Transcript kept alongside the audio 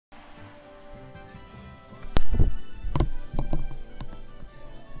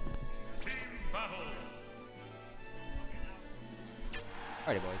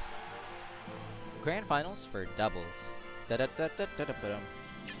Grand finals for doubles. Da-da-da-da-da-da-da-dum.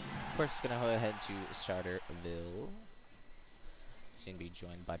 Of course, gonna go ahead to Starterville. Soon be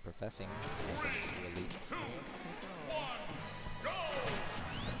joined by Professing.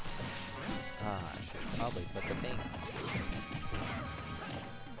 Ah, I should probably put the things.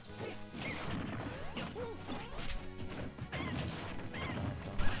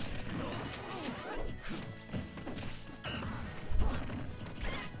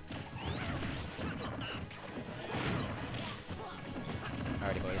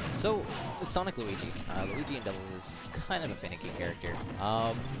 Alrighty, boys. So, Sonic Luigi. Luigi in doubles is kind of a finicky character.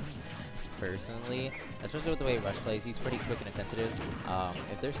 Personally, especially with the way Rush plays, he's pretty quick and attentive.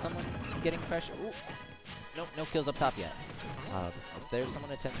 If there's someone getting pressure, ooh, nope, no kills up top yet. If there's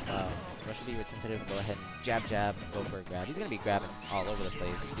someone Rush will be attentive, go ahead and jab, go for a grab. He's gonna be grabbing all over the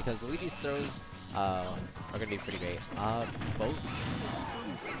place because Luigi's throws are gonna be pretty great. Both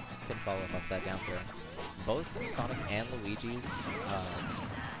can follow up that down throw. Both Sonic and Luigi's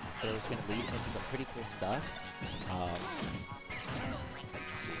throws can lead into some pretty cool stuff.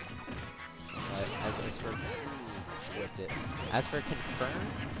 Let's see. As for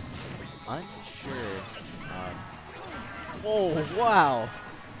confirms, unsure. Oh wow!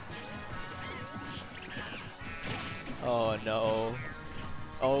 Oh no!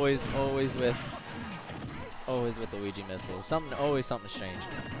 Always with Luigi missiles. Always something strange.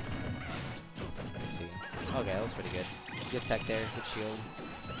 Let's see. Okay, that was pretty good. Good tech there. Good shield.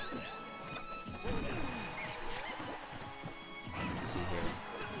 Let's see here.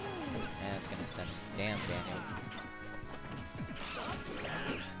 And it's gonna send damn Daniel.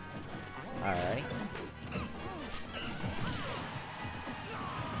 Alrighty.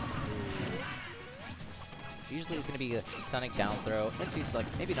 Usually it's gonna be a Sonic down throw into select,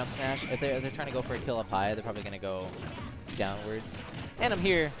 maybe an up smash. If they're trying to go for a kill up high, they're probably gonna go downwards. And I'm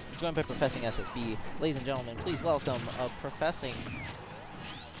here, joined by Professing SSB. Ladies and gentlemen, please welcome Professing.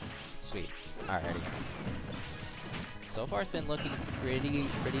 Sweet. Alrighty. So far, it's been looking pretty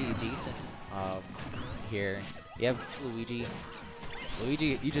decent. Here, you have Luigi.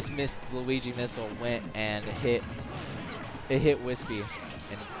 Luigi, you just missed Luigi missile, went and hit Whispy,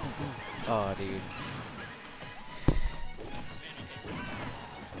 and oh, dude.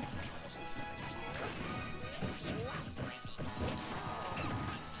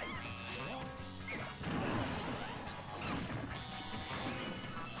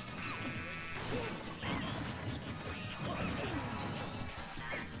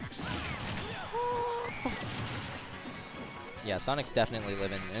 Yeah, Sonic's definitely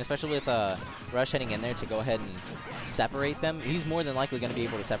living, and especially with Rush heading in there to go ahead and separate them. He's more than likely going to be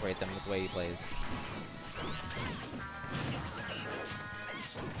able to separate them with the way he plays.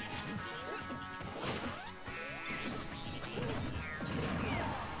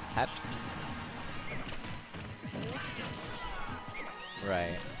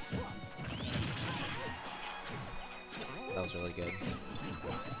 Right. That was really good.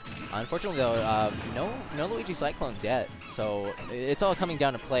 Unfortunately, though, no Luigi Cyclones yet, so it's all coming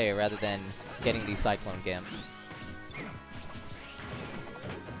down to play rather than getting these Cyclone Gimp.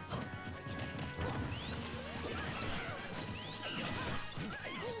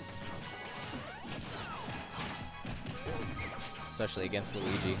 Especially against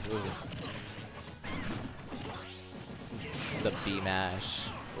Luigi. Ooh. The B-mash.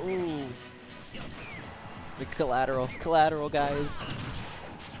 Ooh. The collateral, guys.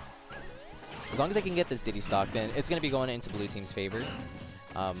 As long as I can get this Diddy stock, then it's going to be going into blue team's favor.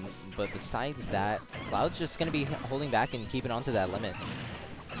 But besides that, Cloud's just going to be holding back and keeping on to that limit.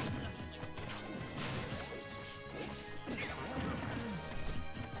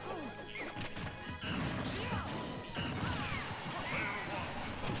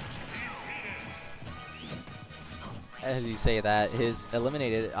 As you say that, his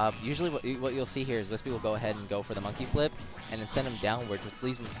eliminated, usually what you'll see here is Whispy will go ahead and go for the monkey flip and then send him downwards, which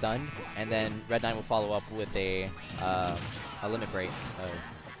leaves him stunned, and then Red9 will follow up with a limit break.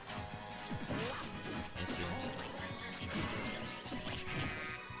 Let's see.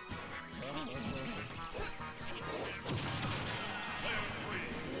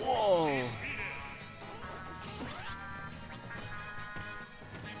 Whoa!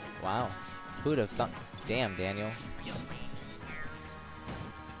 Wow. Who'd have thought? Damn, Daniel.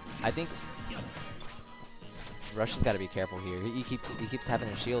 I think Rush has got to be careful here. He keeps having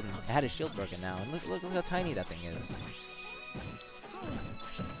his shield, and had his shield broken now. And look how tiny that thing is.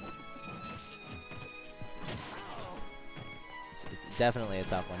 It's definitely a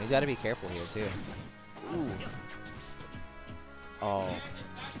tough one. He's got to be careful here too. Ooh. Oh.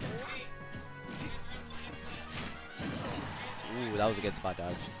 Ooh, that was a good spot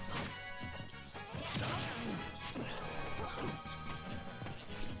dodge.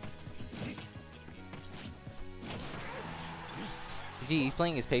 he's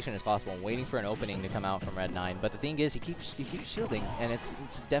playing as patient as possible, waiting for an opening to come out from Red9. But the thing is, he keeps shielding, and it's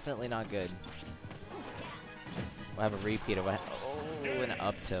definitely not good. We'll have a repeat of what. Oh, an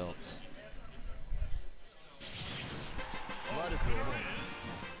up tilt.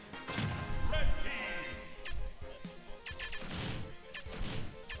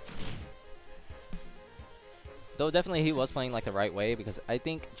 Though definitely he was playing like the right way, because I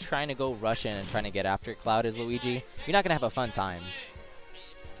think trying to go rush in and trying to get after Cloud as Luigi, you're not gonna have a fun time.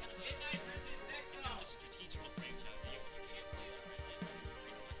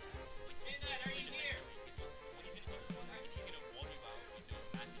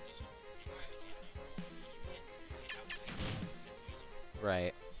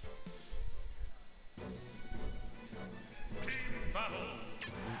 Right.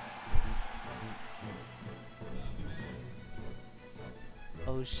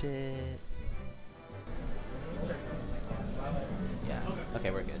 Oh shit. Yeah. Okay,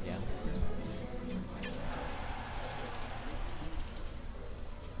 we're good, yeah.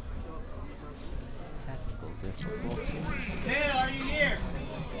 Technical difficulty. Hey, are you here?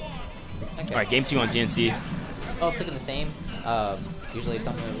 Okay. Alright, game 2 on TNC. Oh, sticking the same. Usually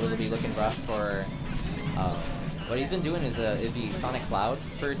someone will be looking rough for what he's been doing is it'd be Sonic Cloud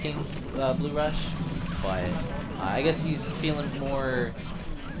for Team BluRush, but I guess he's feeling more,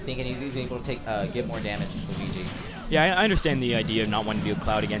 thinking he's able to take get more damage to Luigi. Yeah, I understand the idea of not wanting to do a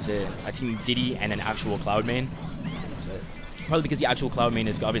Cloud against a Team Diddy and an actual Cloud main. Probably because the actual Cloud main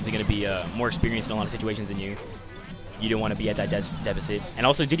is obviously going to be more experienced in a lot of situations than you. You don't want to be at that deficit. And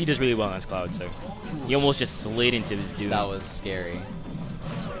also, Diddy does really well on this Cloud, so he almost just slid into his doom. That was scary.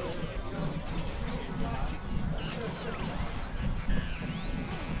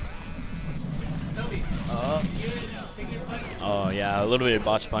 Oh yeah, a little bit of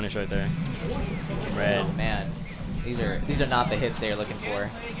botch punish right there. Red. Oh man, these are not the hits they're looking for.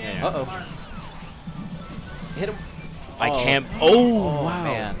 Yeah. Uh-oh. Hit him. I can't. Oh, wow.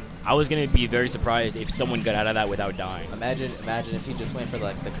 Man. I was gonna be very surprised if someone got out of that without dying. Imagine if he just went for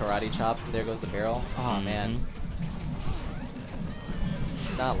like the karate chop. And there goes the barrel. Oh man.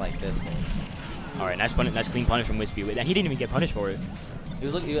 Not like this, folks. All right, nice clean punish from Whispy, and he didn't even get punished for it. It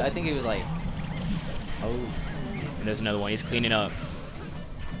was I think he was like, oh. And there's another one. He's cleaning up.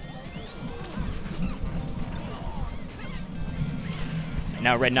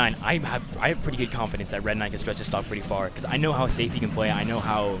 Now Red9, I have pretty good confidence that Red9 can stretch his stock pretty far, because I know how safe he can play. I know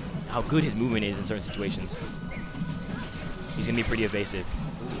how good his movement is in certain situations. He's gonna be pretty evasive.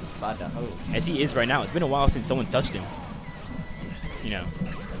 Oh. As he is right now. It's been a while since someone's touched him. You know,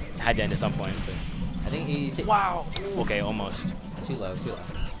 it had to end at some point. But I think he. Wow. Okay, almost. Too low. Too low.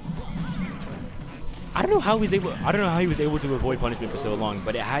 I don't know how he was able. I don't know how he was able to avoid punishment for so long,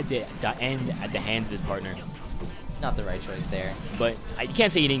 but it had to end at the hands of his partner. Not the right choice there. But you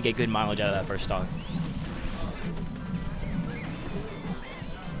can't say he didn't get good mileage out of that first stock.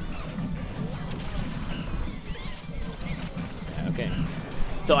 Okay.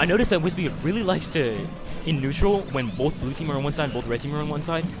 So I noticed that Whispy really likes to, in neutral, when both blue team are on one side, both red team are on one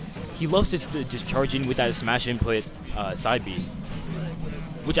side, he loves to just charge in with that smash input side B.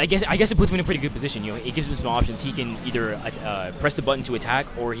 Which I guess it puts him in a pretty good position. You know, it gives him some options. He can either press the button to attack,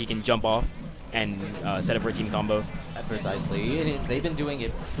 or he can jump off and set up for a team combo. Precisely. They've been doing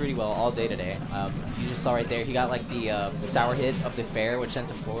it pretty well all day today. You just saw right there, he got like the sour hit of the fair, which sent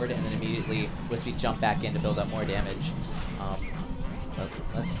him forward, and then immediately Whispy jumped back in to build up more damage.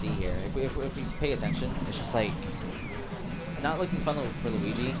 Let's see here. If we pay attention, it's just like not looking fun for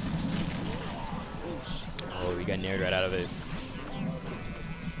Luigi. Oh, we got nared right out of it.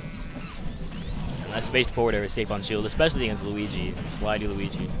 And that spaced forward air is safe on shield, especially against Luigi. Slidey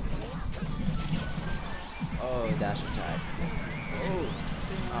Luigi. Oh, dash attack. Oh,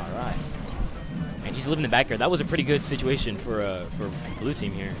 all right. And he's living the back air. That was a pretty good situation for blue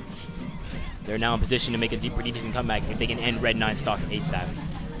team here. They're now in position to make a pretty decent comeback if they can end Red9 stock ASAP.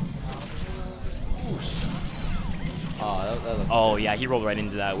 Oh yeah, he rolled right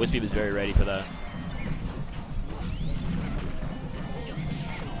into that. Whispy was very ready for that.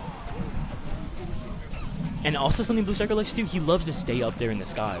 And also something Blue Striker likes to do, he loves to stay up there in the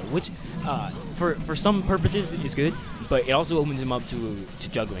sky, which for some purposes is good, but it also opens him up to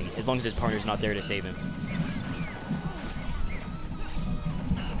juggling, as long as his partner's not there to save him.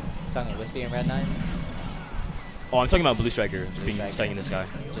 Talking about Whispy and Red9? Oh, I'm talking about Blue Striker, staying in the sky.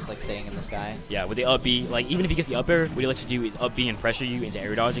 Just like staying in the sky? Yeah, with the up B, like even if he gets the up air, what he likes to do is up B and pressure you into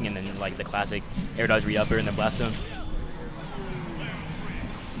air dodging, and then like the classic air dodge read up air and then blast zone.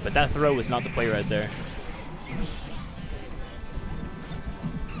 But that throw was not the play right there.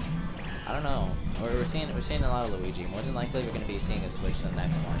 I don't know. We're seeing a lot of Luigi. More than likely, we're gonna be seeing a switch to the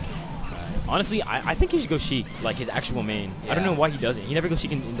next one. Honestly, I think he should go Sheik, like his actual main. Yeah. I don't know why he doesn't. He never goes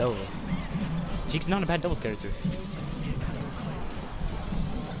Sheik in doubles. Sheik's not a bad doubles character.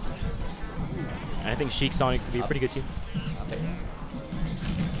 And I think Sheik Sonic could be a pretty good team. Okay.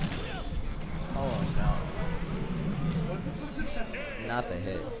 Oh no. Not the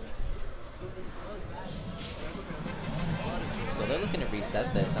hit. So they're looking to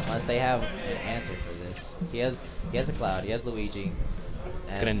reset this unless they have an answer for this. He has a Cloud, he has Luigi.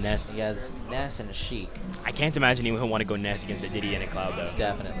 It's gonna Ness. He has Ness and a Sheik. I can't imagine anyone would want to go Ness against a Diddy and a Cloud though.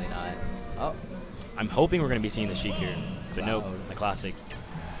 Definitely not. Oh. I'm hoping we're gonna be seeing the Sheik here, but Wow. nope, the classic.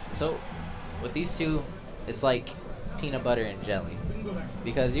 So with these two, it's like peanut butter and jelly,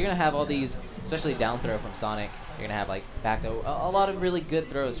 because you're gonna have all these, especially down throw from Sonic. You're gonna have like back throw, a lot of really good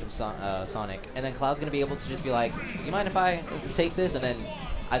throws from Sonic, and then Cloud's gonna be able to just be like, "You mind if I take this?" and then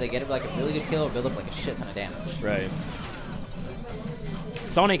either get like a really good kill or build up like a shit ton of damage. Right.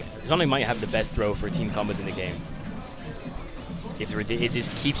 Sonic might have the best throw for team combos in the game. It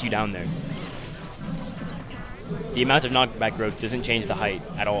just keeps you down there. The amount of knockback growth doesn't change the height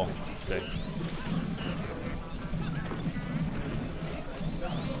at all. So.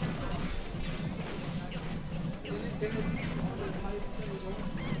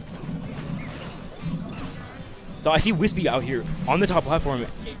 So I see Whispy out here on the top platform.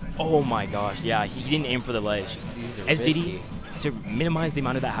 Oh my gosh, yeah, he didn't aim for the ledge. As Diddy, to minimize the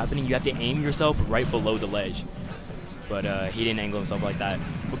amount of that happening, you have to aim yourself right below the ledge. But he didn't angle himself like that.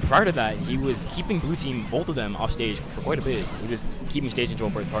 But prior to that, he was keeping blue team, both of them, off stage for quite a bit. He was keeping stage control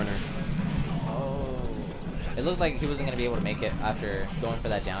for his partner. Oh. It looked like he wasn't going to be able to make it after going for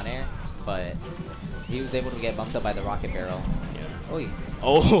that down air, but he was able to get bumped up by the rocket barrel. Yeah. Oy.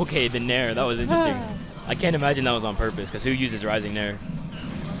 Oh, okay, the Nair. That was interesting. I can't imagine that was on purpose, because who uses Rising Nair?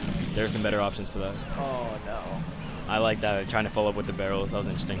 There are some better options for that. Oh, no. I like that, trying to follow up with the barrels. That was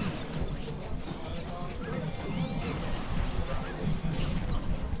interesting.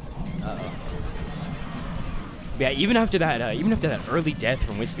 Uh-oh. Yeah, even after that early death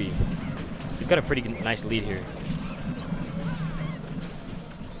from Whispy, we've got a pretty nice lead here.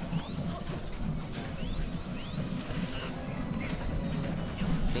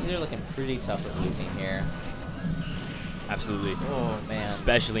 Things are looking pretty tough for blue team here. Absolutely. Oh, man.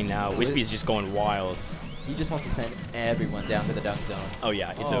 Especially now. Whispy is just going wild. He just wants to send everyone down to the dunk zone. Oh,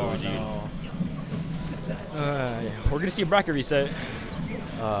 yeah. It's over, dude. No. Yeah. We're going to see a bracket reset.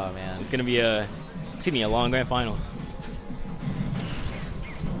 Oh, man. It's going to be a long grand finals.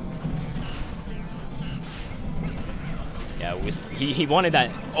 Yeah, he wanted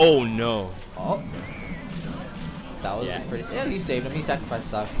that. Oh, no. Oh. That was pretty... Yeah, he saved him. He sacrificed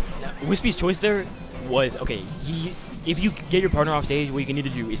stuff. Whispy's choice there was, okay, if you get your partner off stage, what you can either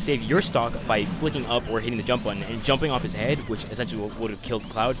do is save your stock by flicking up or hitting the jump button and jumping off his head, which essentially would have killed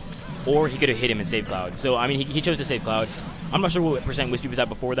Cloud, or he could have hit him and saved Cloud. So, I mean, he chose to save Cloud. I'm not sure what percent Whispy was at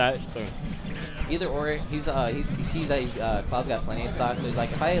before that, so... Either or, he sees that Cloud's got plenty of stock, so he's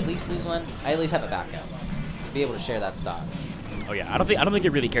like, if I at least lose one, I at least have a backup. Be able to share that stock. Oh yeah, I don't think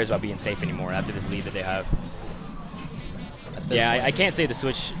it really cares about being safe anymore after this lead that they have. Yeah, I can't say the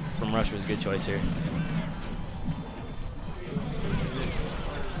switch from Rush was a good choice here.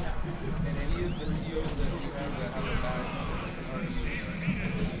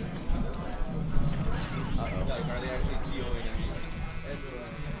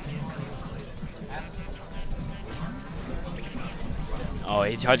 Oh,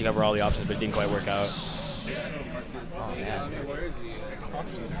 he tried to cover all the options, but it didn't quite work out. Oh, man.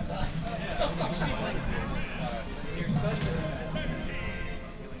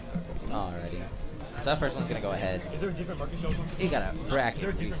 Alrighty. So that first one's going to go ahead. Is there a different market show? He got a bracket. Is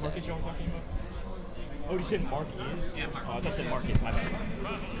there a different market show I'm talking about? Oh, you said Mark is? Yeah, Mark. Oh, I thought you said Mark is. My bad.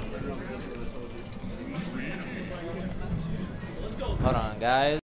 Hold on, guys.